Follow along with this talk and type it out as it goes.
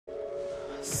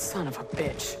Son of a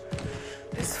bitch.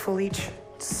 This Fleet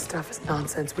stuff is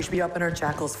nonsense. We should be up in our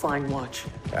jackals flying watch.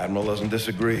 Admiral doesn't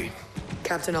disagree.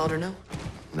 Captain Alderno?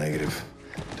 Negative.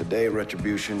 Today,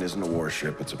 Retribution isn't a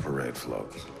warship, it's a parade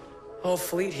float. Whole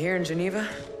fleet here in Geneva?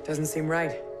 Doesn't seem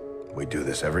right. We do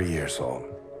this every year, Saul.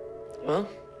 Well,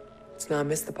 let's not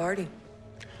miss the party.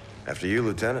 After you,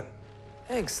 Lieutenant.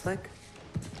 Thanks, Slick.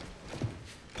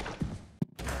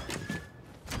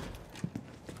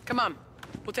 Come on.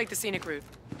 We'll take the scenic route.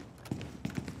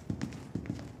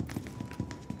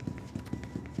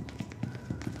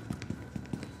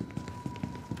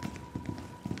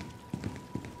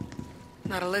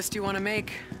 Not a list you want to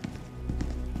make.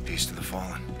 Peace to the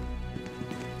fallen.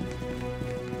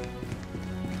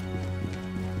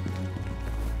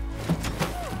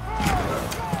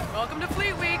 Welcome to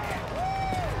Fleet Week.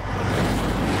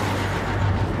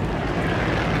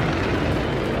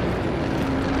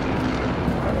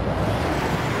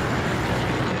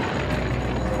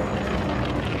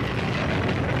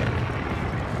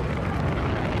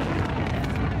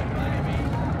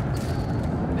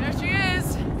 There she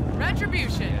is.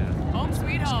 Retribution. Home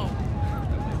sweet home.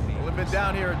 Only been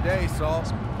down here a day, Saul.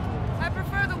 I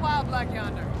prefer the wild black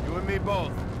yonder. You and me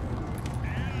both.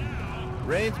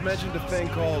 Raines mentioned a thing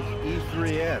called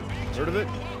E3N. Heard of it?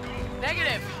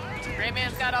 Negative. Gray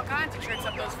Man's got all kinds of tricks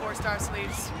up those 4-star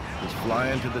sleeves. He's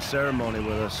flying to the ceremony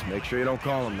with us. Make sure you don't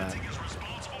call him that.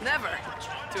 Never.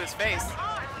 To his face.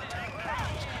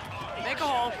 Make a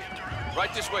hole.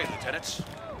 Right this way, Lieutenants.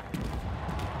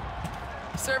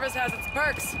 Service has its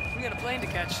perks. We got a plane to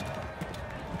catch.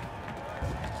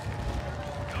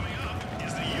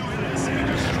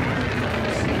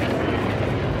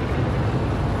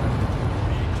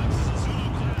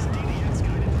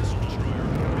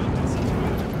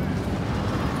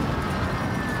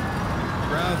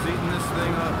 Crowd's eating this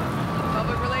thing up.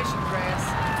 Public relations, Reyes.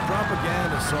 It's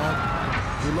propaganda, Saul.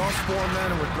 We lost 4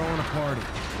 men and we're throwing a party.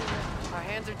 Our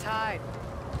hands are tied.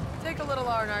 Take a little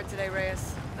R&R today,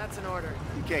 Reyes. That's an order.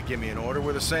 You can't give me an order.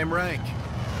 We're the same rank.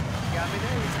 You got me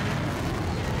there, Lieutenant.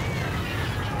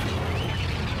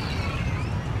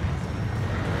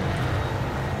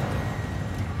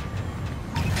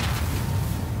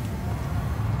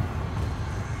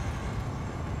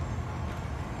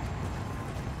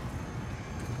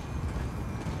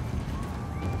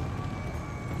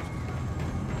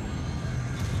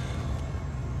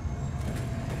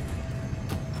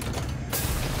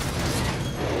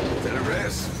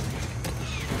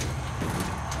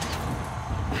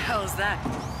 The hell is that?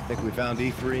 I think we found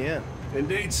E3N.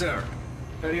 Indeed, sir.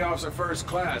 Petty Officer First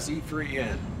Class,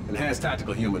 E3N. Enhanced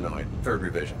Tactical Humanoid, 3rd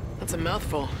Revision. That's a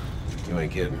mouthful. You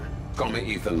ain't kidding. Call me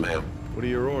Ethan, ma'am. What are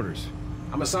your orders?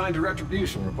 I'm assigned to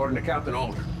Retribution, reporting to Captain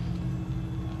Alder.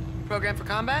 Program for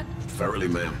combat? Thoroughly,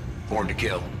 ma'am. Born to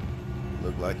kill.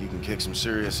 Look like you can kick some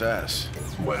serious ass.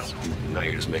 Well, now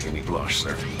you're just making me blush,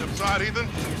 sir. Left side, Ethan.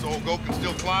 So old Goat can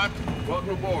still climb?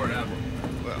 Welcome aboard, Admiral.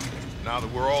 Well, now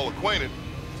that we're all acquainted,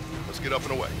 let's get up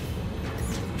and away.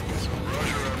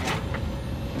 Roger, Admiral.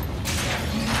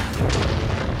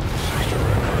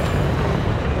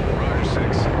 Roger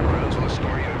 6. Grounds will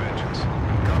escort you to Vengeance.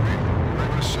 Copy.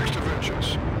 Regular 6 to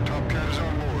Vengeance. Top Cat is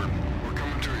on board. We're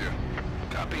coming to you.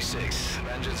 Copy 6.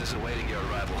 Vengeance is awaiting your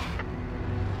arrival.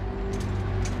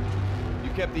 You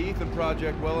kept the Ethan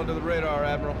project well under the radar,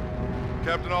 Admiral.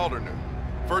 Captain Alderno.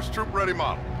 First troop ready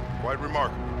model. Quite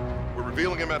remarkable. We're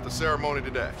revealing him at the ceremony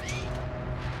today.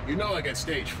 You know I got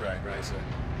stage fright, right, sir?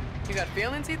 You got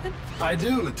feelings, Ethan? I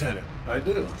do, Lieutenant. I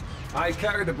do. I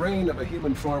carry the brain of a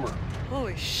human farmer.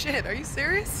 Holy shit, are you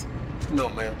serious? No,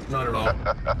 ma'am. Not at all.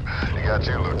 He got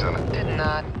you, Lieutenant. Did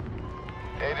not.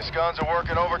 Aegis guns are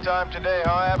working overtime today,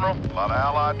 huh, Admiral? A lot of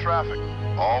Allied traffic.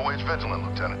 Always vigilant,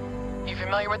 Lieutenant. You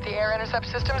familiar with the air intercept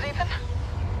systems, Ethan?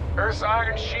 Earth's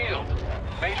Iron Shield.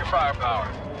 Major firepower.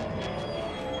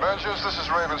 Vengeance, this is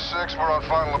Raven 6. We're on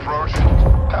final approach.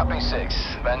 Copy 6.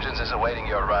 Vengeance is awaiting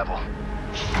your arrival.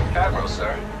 Admiral,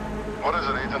 sir. What is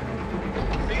it, Ethan?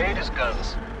 The Aegis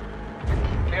guns.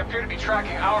 They appear to be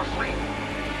tracking our fleet.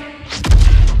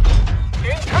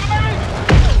 Incoming!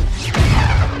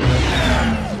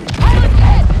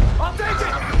 I'll take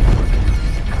it!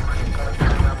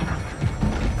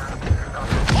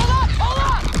 Hold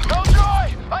on! No joy!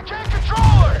 I can't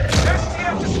control her!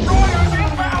 STF destroyers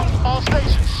inbound! All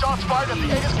stations, shots fired at the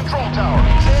Aegis control tower.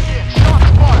 Say again, shots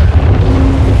fired!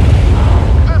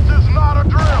 This is not a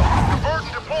drill! Divert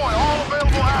and deploy all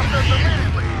available assets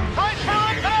immediately! Brace for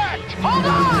impact! Hold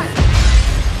on!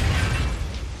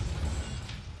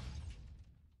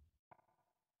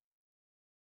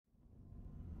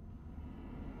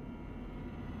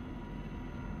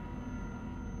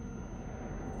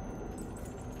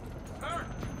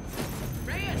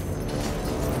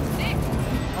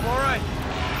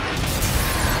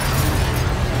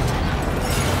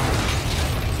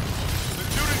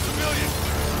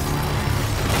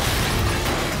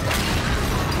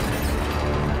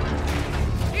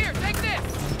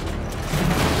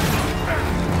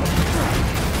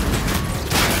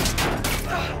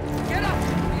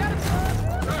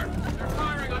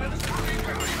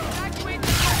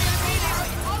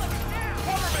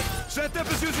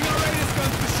 Setdef is using our Aegis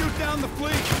guns to shoot down the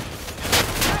fleet.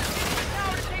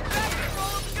 Tower to take back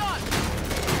control of the gun.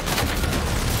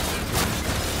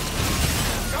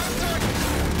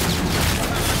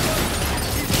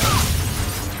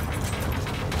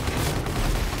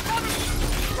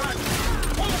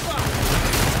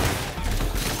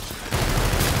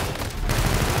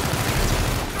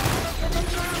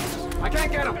 I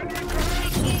can't get him.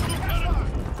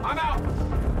 I'm out.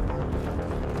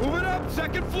 Move it up,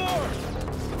 second floor.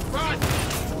 Run.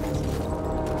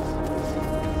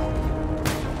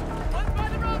 One's by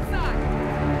the roadside.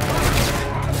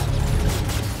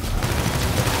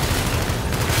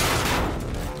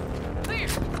 Clear.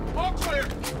 All clear.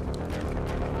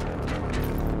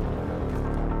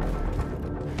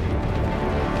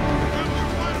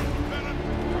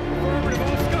 Affirmative,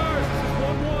 all scars. This is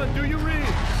 1-1. Do you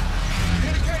read?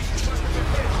 Communications must have been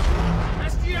hit.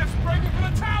 SDF's breaking for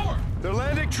the tower. They're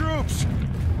landing troops.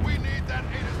 We need that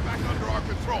Aegis back under our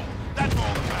control. That's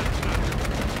all that matters now.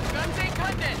 Guns ain't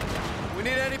cutting it. We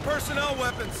need anti-personnel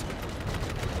weapons.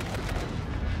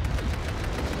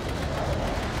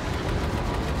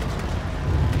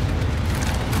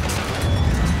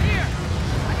 Here.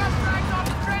 I got frags off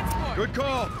the transport. Good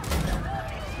call.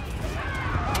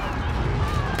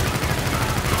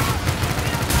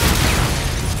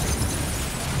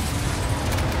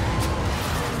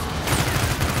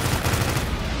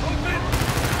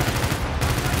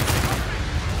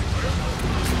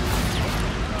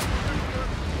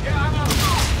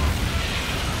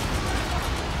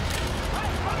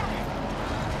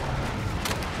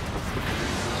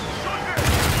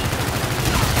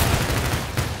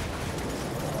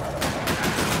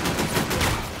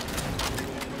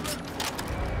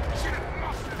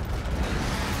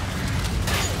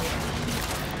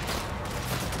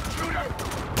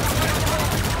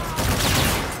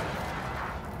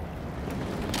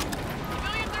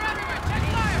 Civilians are everywhere. Check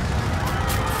fire.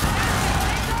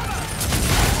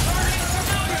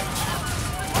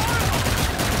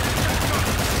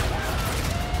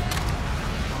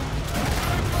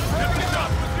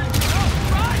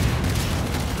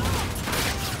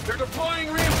 They're deploying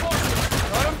reinforcements.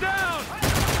 Got him down.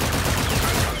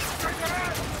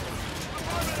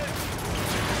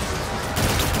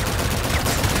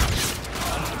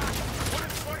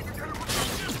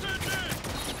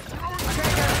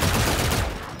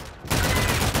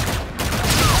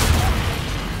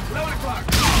 Loading clock.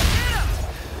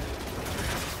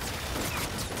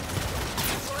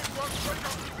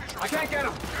 I can't get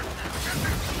him.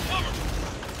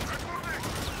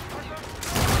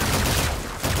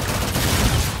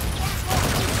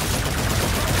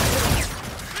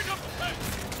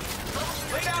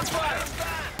 Lay down fire.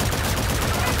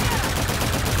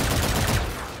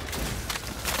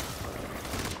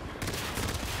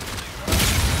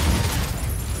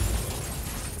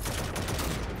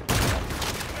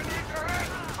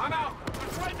 I'm out.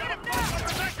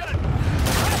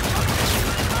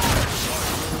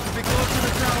 Be close to the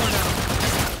tower now.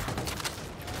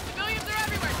 Civilians are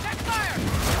everywhere. Check fire.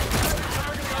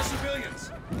 Targeting our civilians.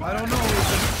 I don't know,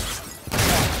 Ethan.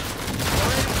 Our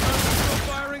Aegis guns are still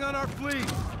firing on our fleet.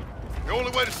 The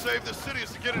only way to save this city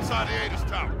is to get inside the Aegis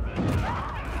Tower.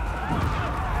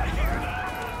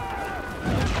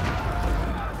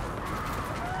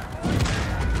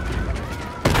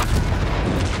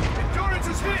 Endurance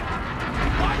is hit.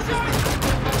 Watch out.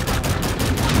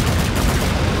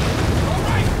 Go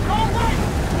right. Go right.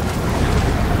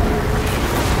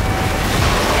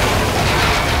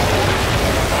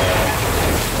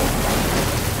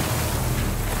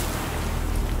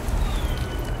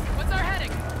 What's our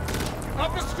heading?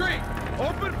 Up the street.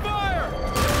 Open fire!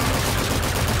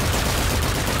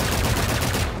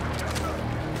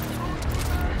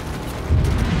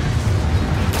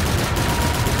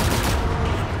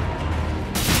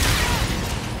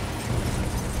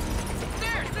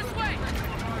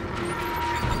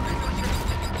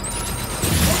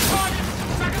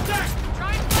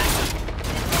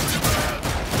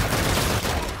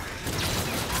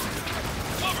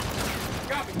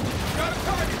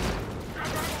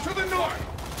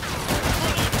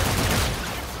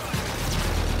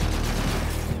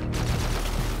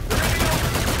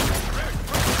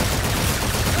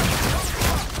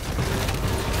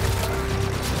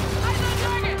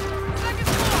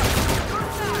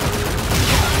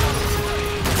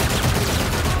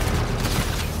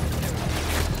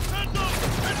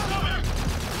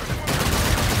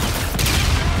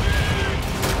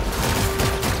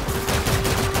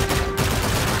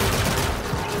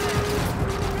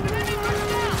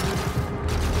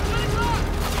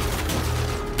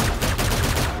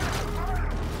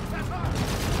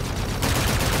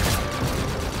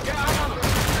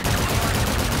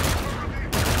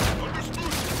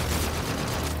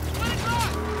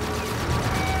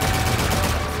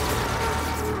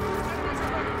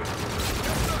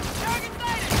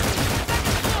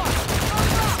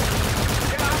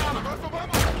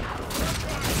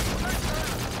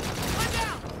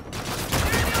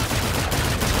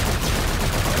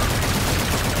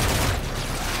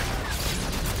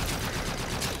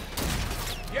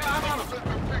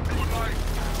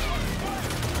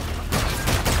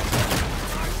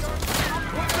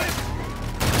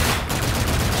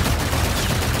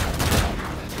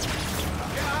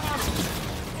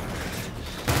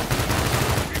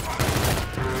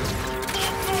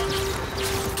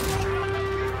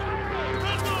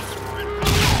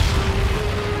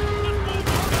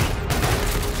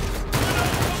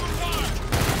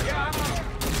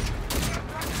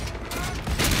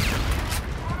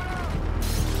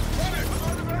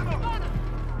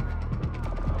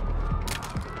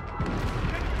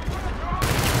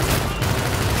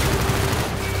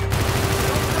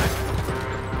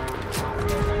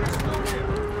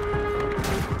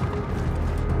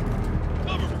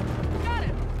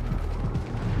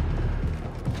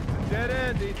 Dead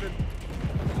end, Ethan.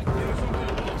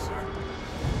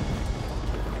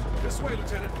 This way,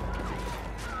 Lieutenant.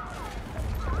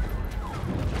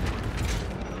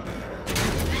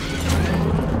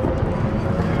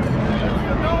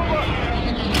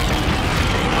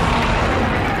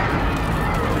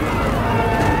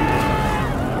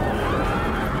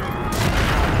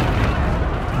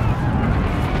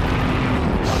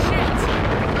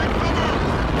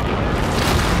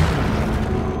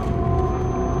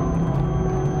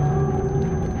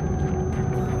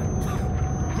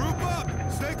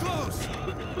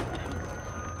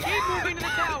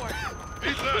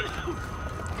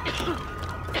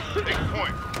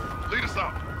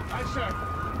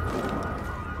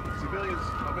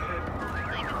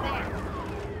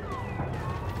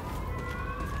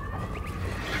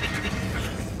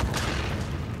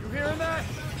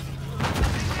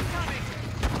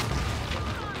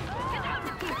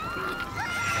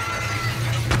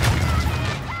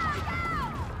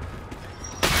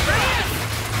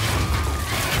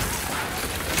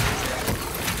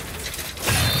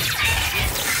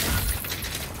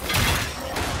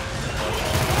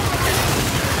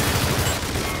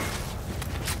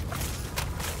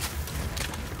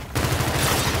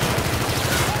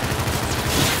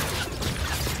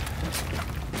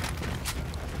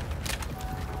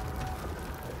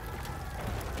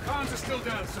 Comms are still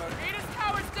down, sir. Raiders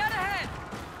tower's dead ahead!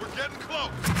 We're getting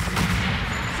close.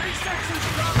 C-section's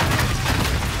dropping!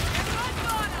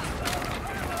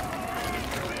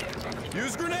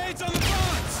 Use grenades on the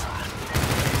bots!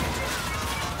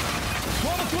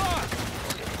 12 o'clock!